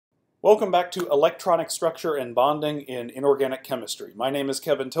Welcome back to Electronic Structure and Bonding in Inorganic Chemistry. My name is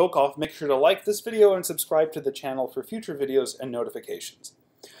Kevin Tokoph. Make sure to like this video and subscribe to the channel for future videos and notifications.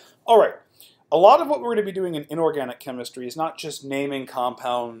 Alright, a lot of what we're going to be doing in inorganic chemistry is not just naming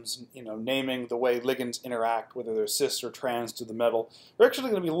compounds, naming the way ligands interact, whether they're cis or trans to the metal. We're actually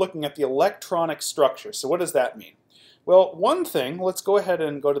going to be looking at the electronic structure. So what does that mean? Well, one thing, let's go ahead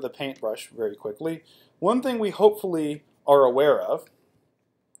and go to the paintbrush very quickly. One thing we hopefully are aware of,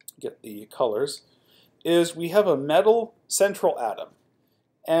 get the colors, is we have a metal central atom,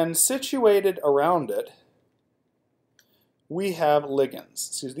 and situated around it we have ligands.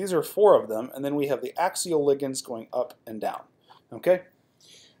 So these are 4 of them, and then we have the axial ligands going up and down. Okay?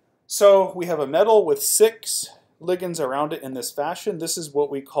 So we have a metal with 6 ligands around it in this fashion. This is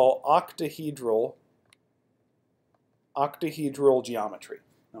what we call octahedral geometry.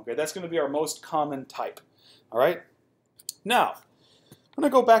 Okay, that's going to be our most common type. All right? Now, I'm going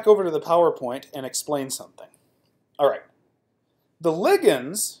to go back over to the PowerPoint and explain something. All right. The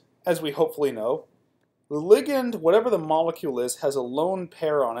ligands, as we hopefully know, the ligand, whatever the molecule is, has a lone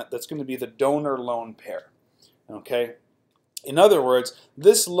pair on it that's going to be the donor lone pair. Okay? In other words,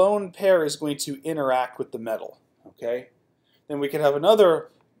 this lone pair is going to interact with the metal. Okay? Then we could have another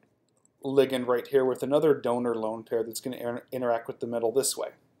ligand right here with another donor lone pair that's going to interact with the metal this way.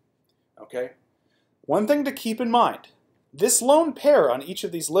 Okay? One thing to keep in mind. This lone pair on each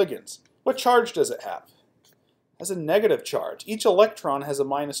of these ligands, what charge does it have? It has a negative charge. Each electron has a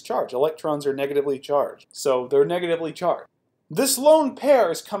minus charge. Electrons are negatively charged, so they're negatively charged. This lone pair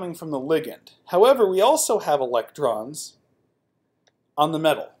is coming from the ligand. However, we also have electrons on the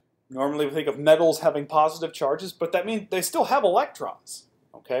metal. Normally we think of metals having positive charges, but that means they still have electrons.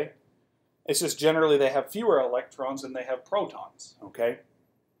 Okay? It's just generally they have fewer electrons than they have protons. Okay?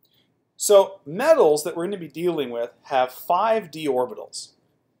 So metals that we're going to be dealing with have 5 d orbitals.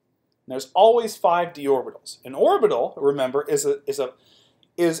 And there's always 5 d orbitals. An orbital, remember, is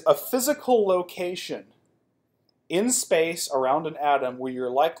a physical location in space around an atom where you're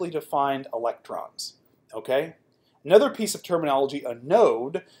likely to find electrons. Okay? Another piece of terminology, a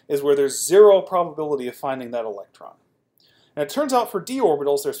node, is where there's 0 probability of finding that electron. And it turns out for d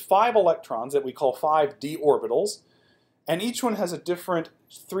orbitals, there's 5 electrons that we call 5 d orbitals, and each one has a different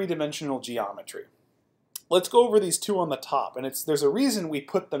 3-dimensional geometry. Let's go over these 2 on the top, and there's a reason we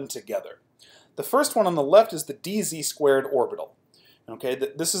put them together. The first one on the left is the dz squared orbital. Okay,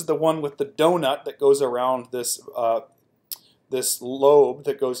 this is the one with the donut that goes around this lobe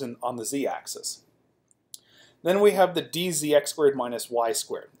that goes in on the z-axis. Then we have the dzx squared minus y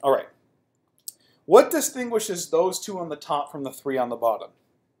squared. All right. What distinguishes those 2 on the top from the 3 on the bottom?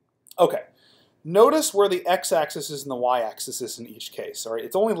 Okay. Notice where the x-axis is and the y-axis is in each case. All right,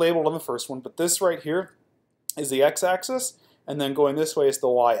 it's only labeled on the first one, but this right here is the x-axis, and then going this way is the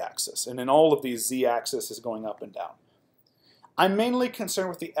y-axis. And in all of these, z-axis is going up and down. I'm mainly concerned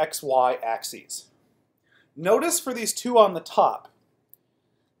with the x-y axes. Notice for these 2 on the top,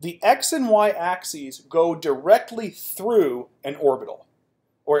 the x and y axes go directly through an orbital,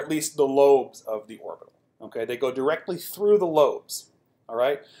 or at least the lobes of the orbital. Okay, they go directly through the lobes. All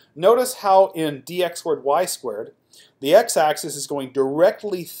right. Notice how in dx squared y squared, the x-axis is going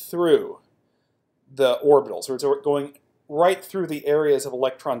directly through the orbitals, or it's going right through the areas of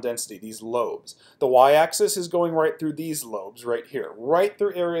electron density, these lobes. The y-axis is going right through these lobes right here, right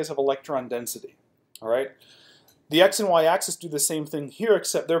through areas of electron density. All right. The x and y-axis do the same thing here,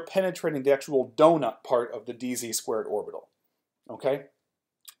 except they're penetrating the actual donut part of the dz squared orbital. Okay.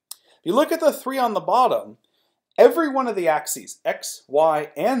 If you look at the 3 on the bottom, every one of the axes, x,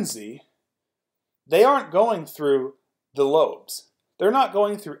 y, and z, they aren't going through the lobes. They're not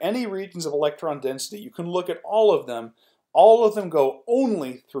going through any regions of electron density. You can look at all of them. All of them go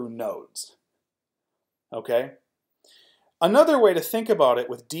only through nodes. Okay? Another way to think about it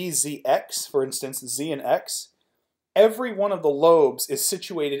with dzx, for instance, z and x, every one of the lobes is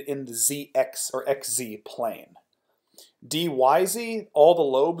situated in the zx or xz plane. dyz, all the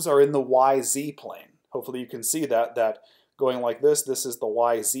lobes are in the yz plane. Hopefully you can see that going like this is the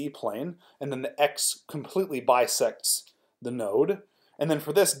YZ plane, and then the X completely bisects the node. And then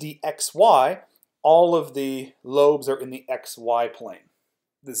for this DXY, all of the lobes are in the XY plane.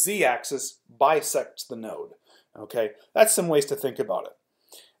 The Z-axis bisects the node. Okay, that's some ways to think about it.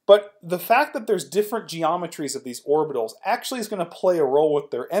 But the fact that there's different geometries of these orbitals actually is going to play a role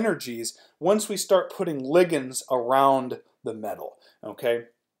with their energies once we start putting ligands around the metal. Okay.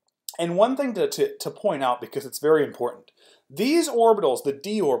 And one thing to point out, because it's very important, these orbitals, the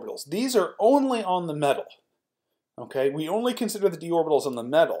d orbitals, these are only on the metal. Okay, we only consider the d orbitals on the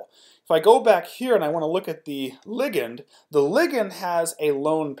metal. If I go back here and I want to look at the ligand has a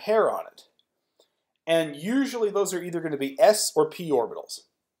lone pair on it. And usually those are either going to be s or p orbitals.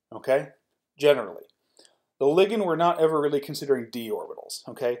 Okay, generally. The ligand, we're not ever really considering d orbitals.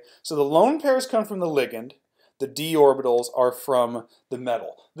 Okay, so the lone pairs come from the ligand. The d orbitals are from the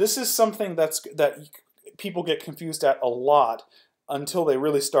metal. This is something that people get confused at a lot until they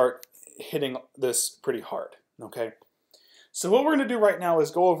really start hitting this pretty hard. Okay, so what we're going to do right now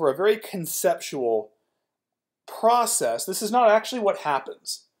is go over a very conceptual process. This is not actually what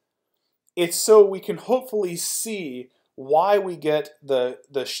happens. It's so we can hopefully see why we get the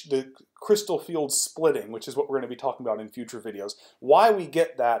crystal field splitting, which is what we're going to be talking about in future videos, why we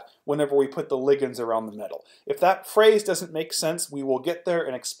get that whenever we put the ligands around the metal. If that phrase doesn't make sense, we will get there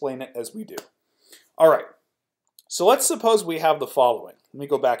and explain it as we do. All right, so let's suppose we have the following. Let me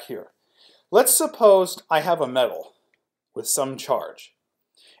go back here. Let's suppose I have a metal with some charge,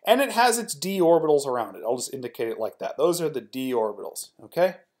 and it has its d orbitals around it. I'll just indicate it like that. Those are the d orbitals,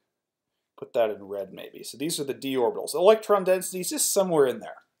 okay? Put that in red maybe. So these are the d orbitals. Electron density is just somewhere in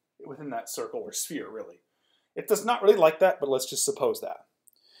there, within that circle or sphere, really. It does not really like that, but let's just suppose that.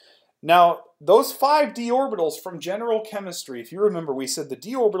 Now, those 5 d orbitals from general chemistry, if you remember, we said the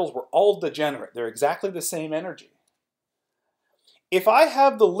d orbitals were all degenerate. They're exactly the same energy. If I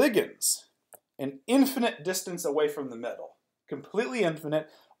have the ligands an infinite distance away from the metal, completely infinite,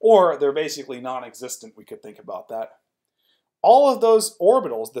 or they're basically non-existent, we could think about that. All of those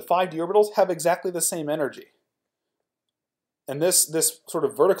orbitals, the 5 d orbitals, have exactly the same energy. And this sort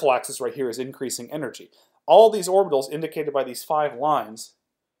of vertical axis right here is increasing energy. All these orbitals indicated by these 5 lines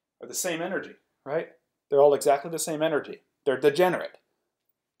are the same energy, right? They're all exactly the same energy. They're degenerate,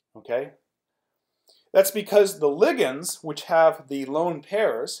 okay? That's because the ligands, which have the lone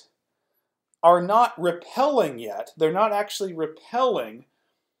pairs, are not repelling yet. They're not actually repelling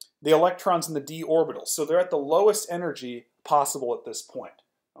the electrons in the d orbitals. So they're at the lowest energy possible at this point.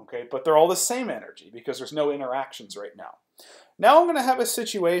 Okay, but they're all the same energy because there's no interactions right now. Now I'm going to have a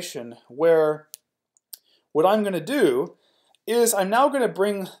situation where what I'm going to do is I'm now going to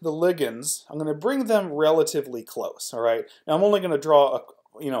bring the ligands, I'm going to bring them relatively close, all right? Now I'm only going to draw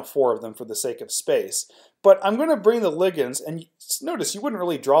 4 of them for the sake of space, but I'm going to bring the ligands, and notice you wouldn't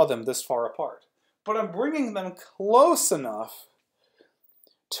really draw them this far apart, but I'm bringing them close enough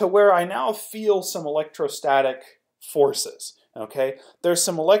to where I now feel some electrostatic forces. Okay, there's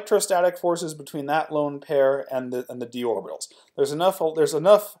some electrostatic forces between that lone pair and the d orbitals.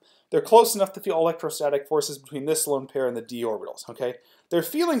 They're close enough to feel electrostatic forces between this lone pair and the d orbitals. Okay, they're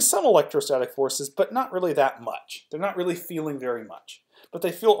feeling some electrostatic forces, but not really that much. They're not really feeling very much, but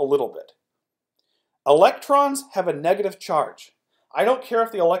they feel a little bit. Electrons have a negative charge. I don't care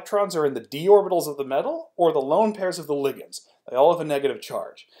if the electrons are in the d orbitals of the metal or the lone pairs of the ligands. They all have a negative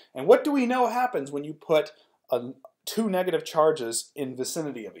charge. And what do we know happens when you put 2 negative charges in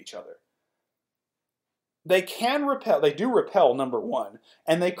vicinity of each other? They can repel, they do repel, number 1,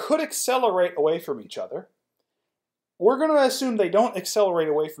 and they could accelerate away from each other. We're going to assume they don't accelerate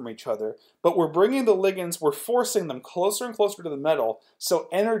away from each other, but we're bringing the ligands, we're forcing them closer and closer to the metal, so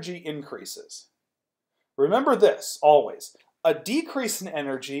energy increases. Remember this, always. A decrease in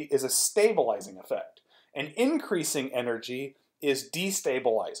energy is a stabilizing effect. An increasing energy is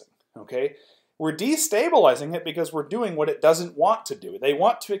destabilizing, okay? We're destabilizing it because we're doing what it doesn't want to do. They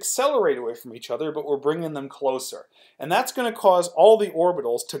want to accelerate away from each other, but we're bringing them closer. And that's going to cause all the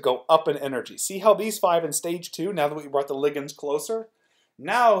orbitals to go up in energy. See how these 5 in stage 2, now that we brought the ligands closer?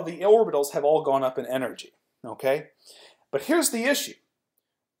 Now the orbitals have all gone up in energy, okay? But here's the issue.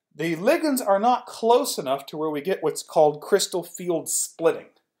 The ligands are not close enough to where we get what's called crystal field splitting,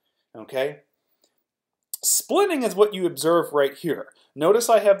 okay? Splitting is what you observe right here. Notice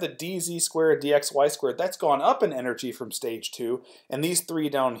I have the dz squared, dxy squared. That's gone up in energy from stage 2, and these 3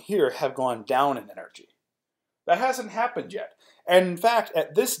 down here have gone down in energy. That hasn't happened yet. And in fact,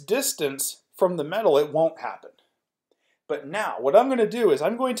 at this distance from the metal, it won't happen. But now, what I'm going to do is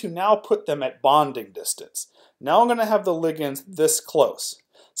I'm going to now put them at bonding distance. Now I'm going to have the ligands this close.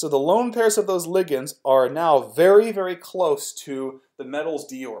 So the lone pairs of those ligands are now very, very close to the metal's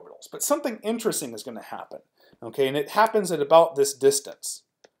d orbitals. But something interesting is going to happen. Okay, and it happens at about this distance.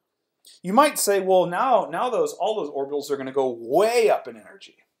 You might say, well, now all those orbitals are going to go way up in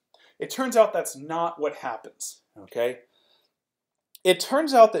energy. It turns out that's not what happens. Okay, it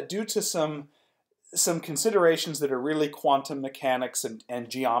turns out that due to some considerations that are really quantum mechanics and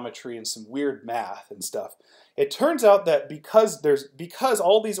geometry and some weird math and stuff, it turns out that because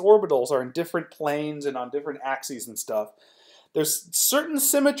all these orbitals are in different planes and on different axes and stuff, There's certain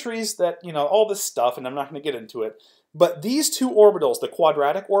symmetries that, all this stuff, and I'm not going to get into it, but these two orbitals, the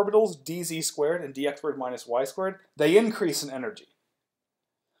quadratic orbitals, dz squared and dx squared minus y squared, they increase in energy.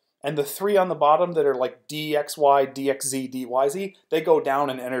 And the three on the bottom that are like dxy, dxz, dyz, they go down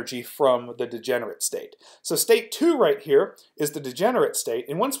in energy from the degenerate state. So state 2 right here is the degenerate state,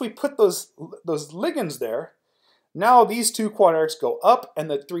 and once we put those ligands there, now these two quadratics go up and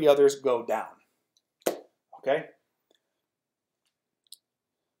the three others go down. Okay?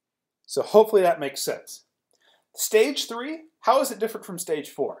 So hopefully that makes sense. Stage 3, how is it different from stage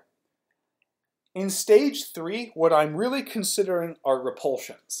 4? In stage 3, what I'm really considering are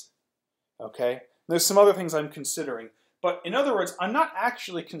repulsions. Okay? There's some other things I'm considering. But in other words, I'm not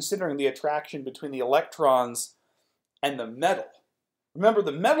actually considering the attraction between the electrons and the metal. Remember,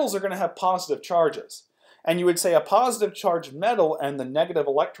 the metals are going to have positive charges. And you would say a positive charged metal and the negative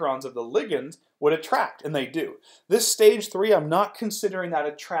electrons of the ligand would attract, and they do. This stage 3, I'm not considering that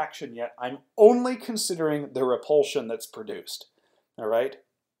attraction yet. I'm only considering the repulsion that's produced. All right?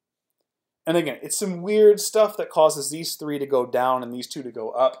 And again, it's some weird stuff that causes these three to go down and these two to go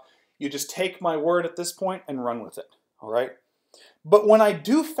up. You just take my word at this point and run with it. All right? But when I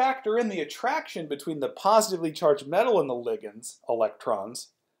do factor in the attraction between the positively charged metal and the ligands, electrons,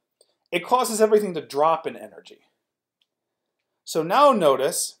 it causes everything to drop in energy. So now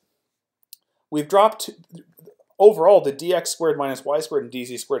notice, we've dropped, overall the dx squared minus y squared and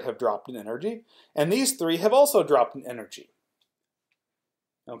dz squared have dropped in energy, and these three have also dropped in energy.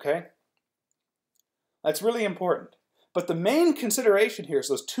 Okay? That's really important. But the main consideration here is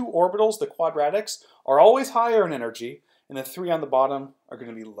those two orbitals, the quadratics, are always higher in energy, and the three on the bottom are going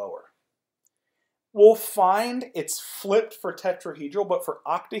to be lower. We'll find it's flipped for tetrahedral, but for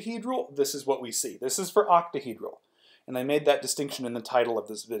octahedral, this is what we see. This is for octahedral. And I made that distinction in the title of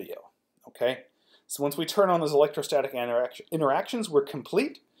this video. Okay? So once we turn on those electrostatic interactions, we're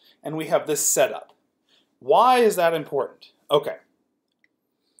complete, and we have this setup. Why is that important? Okay.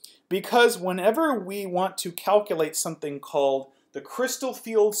 Because whenever we want to calculate something called the crystal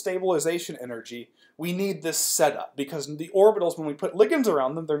field stabilization energy, we need this setup, because the orbitals, when we put ligands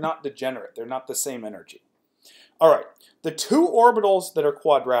around them, they're not degenerate. They're not the same energy. All right, the two orbitals that are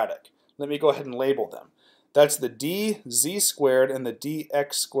quadratic, let me go ahead and label them. That's the dz squared and the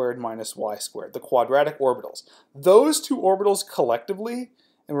dx squared minus y squared, the quadratic orbitals. Those two orbitals collectively,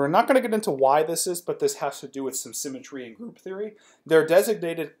 and we're not going to get into why this is, but this has to do with some symmetry and group theory, they're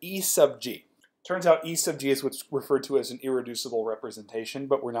designated E sub g. Turns out E sub g is what's referred to as an irreducible representation,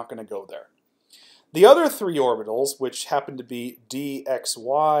 but we're not going to go there. The other three orbitals, which happen to be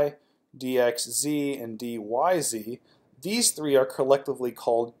dxy, dxz, and dyz, these three are collectively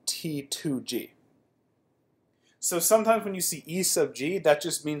called T2g. So sometimes when you see E sub g, that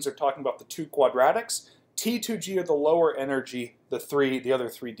just means they're talking about the two quadratics. T2g are the lower energy, the other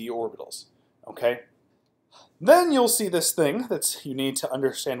three d orbitals. Okay? Then you'll see this thing you need to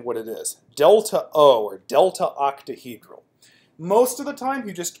understand what it is. Delta O, or delta octahedral. Most of the time,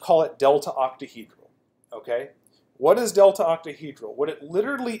 you just call it delta octahedral. Okay? What is delta octahedral? What it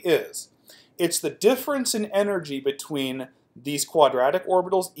literally is, it's the difference in energy between these quadratic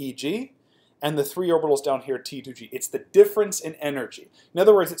orbitals, Eg, and the three orbitals down here, T2g. It's the difference in energy. In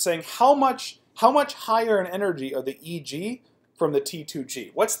other words, it's saying how much higher in energy are the Eg from the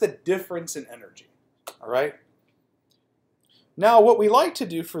T2g? What's the difference in energy? All right? Now, what we like to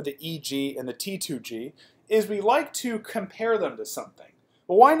do for the Eg and the T2g is we like to compare them to something.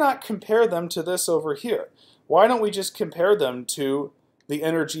 Well, why not compare them to this over here? Why don't we just compare them to the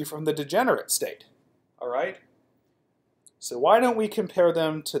energy from the degenerate state? All right? So why don't we compare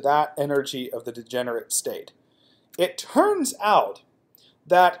them to that energy of the degenerate state? It turns out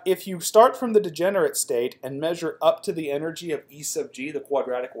that if you start from the degenerate state and measure up to the energy of E sub g, the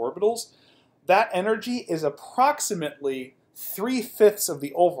quadratic orbitals, that energy is approximately 3/5 of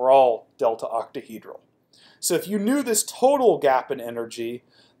the overall delta octahedral. So if you knew this total gap in energy,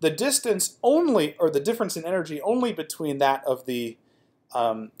 the distance only, or the difference in energy only between that of the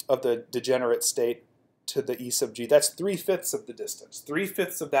degenerate state to the E sub g, that's 3/5 of the distance,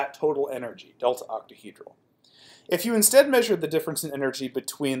 3/5 of that total energy, delta octahedral. If you instead measure the difference in energy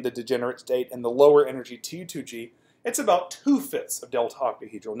between the degenerate state and the lower energy T2g, it's about 2/5 of delta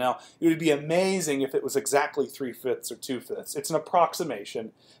octahedral. Now, it would be amazing if it was exactly 3/5 or 2/5. It's an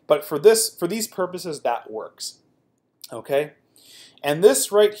approximation, but for these purposes, that works. Okay? And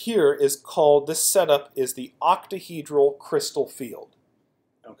this right here is called, this setup is the octahedral crystal field.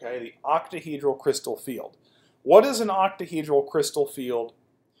 Okay, the octahedral crystal field. What is an octahedral crystal field?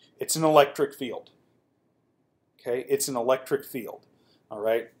 It's an electric field. Okay, it's an electric field. All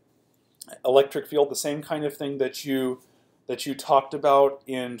right, electric field, the same kind of thing that you that you talked about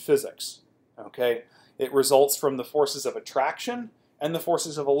in physics. Okay, it results from the forces of attraction and the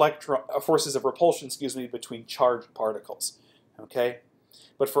forces of repulsion, between charged particles. Okay,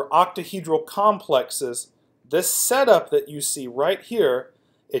 but for octahedral complexes, this setup that you see right here,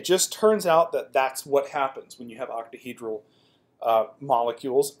 it just turns out that that's what happens when you have octahedral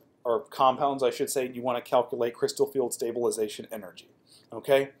molecules, or compounds, I should say. You want to calculate crystal field stabilization energy.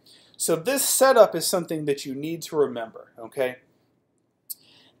 Okay, so this setup is something that you need to remember. Okay,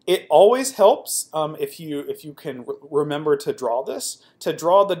 it always helps if you can remember to draw this, to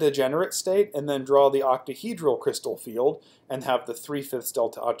draw the degenerate state and then draw the octahedral crystal field and have the 3/5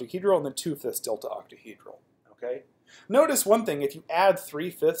 delta octahedral and the 2/5 delta octahedral. Okay. Notice one thing: if you add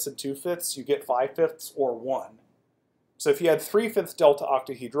 3/5 and 2/5, you get 5/5 or 1. So if you add 3/5 delta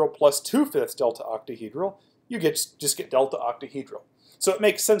octahedral plus 2/5 delta octahedral, you just get delta octahedral. So it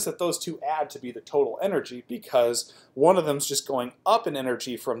makes sense that those two add to be the total energy, because one of them's just going up in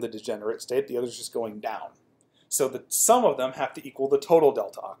energy from the degenerate state, the other's just going down. So the sum of them have to equal the total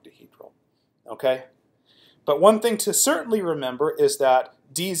delta octahedral. Okay? But one thing to certainly remember is that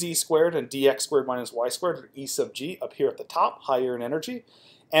dz squared and dx squared minus y squared are E sub g up here at the top, higher in energy,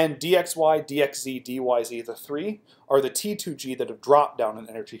 and dxy, dxz, dyz, the three, are the T2g that have dropped down in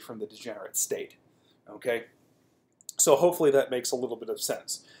energy from the degenerate state. Okay? So hopefully that makes a little bit of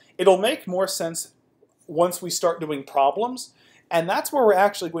sense. It'll make more sense once we start doing problems, and that's where we're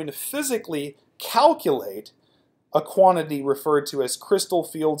actually going to physically calculate a quantity referred to as crystal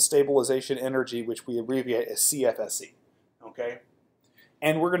field stabilization energy, which we abbreviate as CFSE. Okay?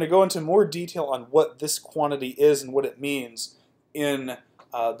 And we're going to go into more detail on what this quantity is and what it means in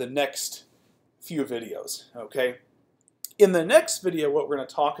the next few videos. Okay? In the next video, what we're going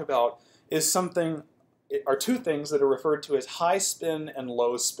to talk about is two things that are referred to as high spin and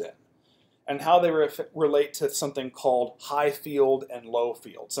low spin, and how they relate to something called high field and low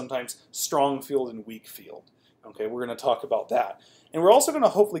field, sometimes strong field and weak field. Okay, we're going to talk about that. And we're also going to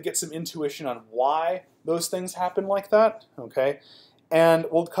hopefully get some intuition on why those things happen like that. Okay, and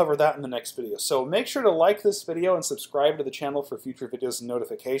we'll cover that in the next video. So make sure to like this video and subscribe to the channel for future videos and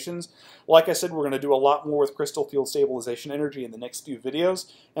notifications. Like I said, we're going to do a lot more with crystal field stabilization energy in the next few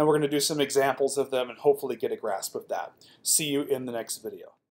videos, and we're going to do some examples of them and hopefully get a grasp of that. See you in the next video.